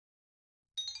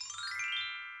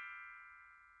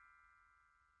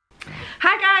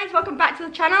guys, welcome back to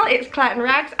the channel. It's Claire and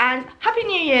Rags and Happy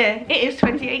New Year. It is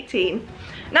 2018.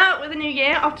 Now with the new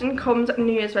year often comes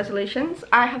New Year's resolutions.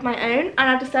 I have my own and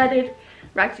I've decided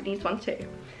Ragsy needs one too.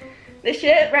 This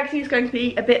year Ragsy is going to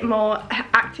be a bit more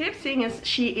active seeing as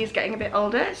she is getting a bit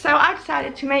older, so I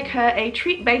decided to make her a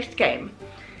treat based game.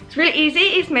 It's really easy.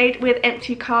 It's made with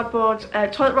empty cardboard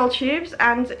toilet roll tubes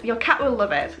and your cat will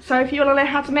love it. So if you want to learn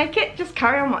how to make it, just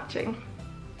carry on watching.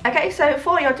 Okay, so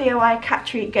for your DIY cat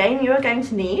treat game, you are going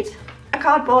to need a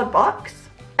cardboard box,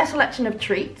 a selection of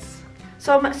treats,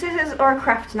 some scissors or a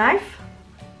craft knife,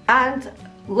 and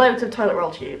loads of toilet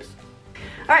roll tubes.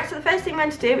 Alright, so the first thing we're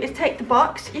going to do is take the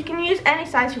box. You can use any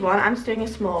size you want. I'm just doing a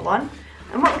small one.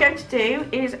 And what we're going to do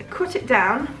is cut it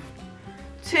down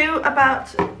to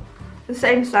about the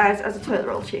same size as a toilet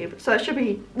roll tube. So it should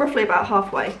be roughly about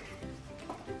halfway.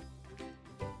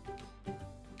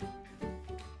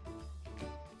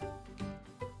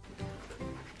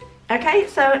 Okay,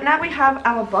 so now we have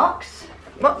our box.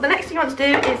 Well, the next thing you want to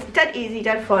do is dead easy,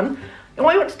 dead fun. And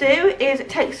what you want to do is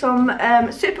take some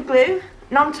super glue,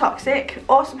 non-toxic,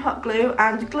 or some hot glue,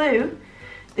 and glue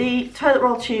the toilet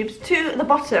roll tubes to the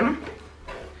bottom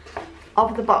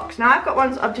of the box. Now I've got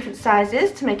ones of different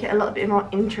sizes to make it a little bit more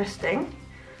interesting.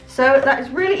 So that is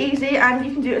really easy and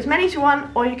you can do as many as you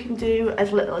want or you can do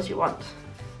as little as you want.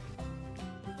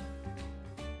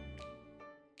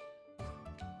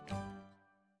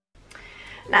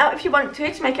 Now if you want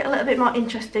to make it a little bit more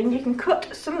interesting, you can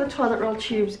cut some of the toilet roll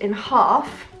tubes in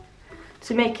half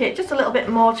to make it just a little bit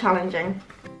more challenging.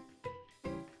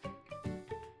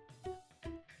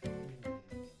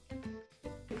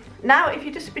 Now if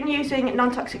you've just been using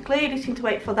non-toxic glue, you just need to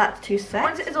wait for that to set.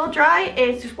 Once it is all dry,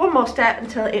 it's just one more step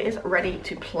until it is ready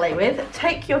to play with.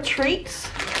 Take your treats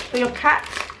for your cat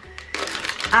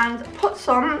and put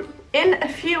some in a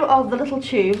few of the little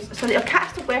tubes so that your cat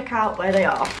has to work out where they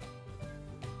are.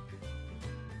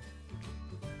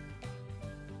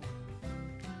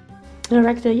 Oh,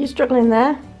 Rex, are you struggling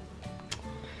there?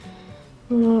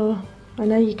 Oh, I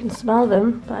know you can smell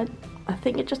them, but I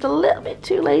think you're just a little bit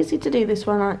too lazy to do this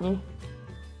one, aren't you?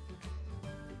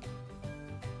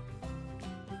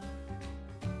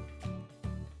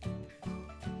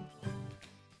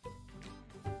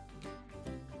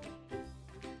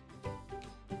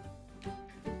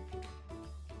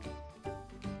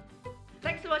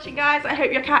 Thanks for watching, guys. I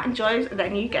hope your cat enjoys their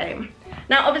new game.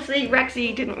 Now obviously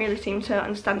Ragsy didn't really seem to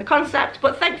understand the concept,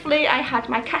 but thankfully I had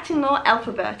my cat-in-law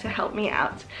Elphaba to help me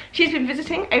out. She's been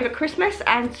visiting over Christmas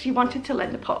and she wanted to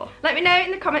lend a paw. Let me know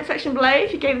in the comment section below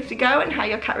if you gave this a go and how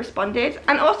your cat responded,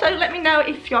 and also let me know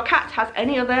if your cat has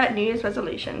any other New Year's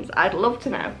resolutions. I'd love to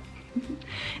know.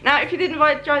 Now if you did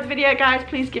enjoy the video, guys,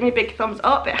 please give me a big thumbs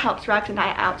up. It helps Rags and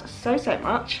I out so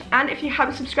much. And if you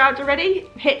haven't subscribed already,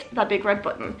 hit that big red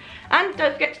button. And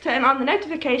don't forget to turn on the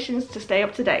notifications to stay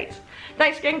up to date.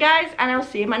 Thanks again, guys, and I'll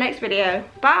see you in my next video.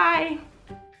 Bye!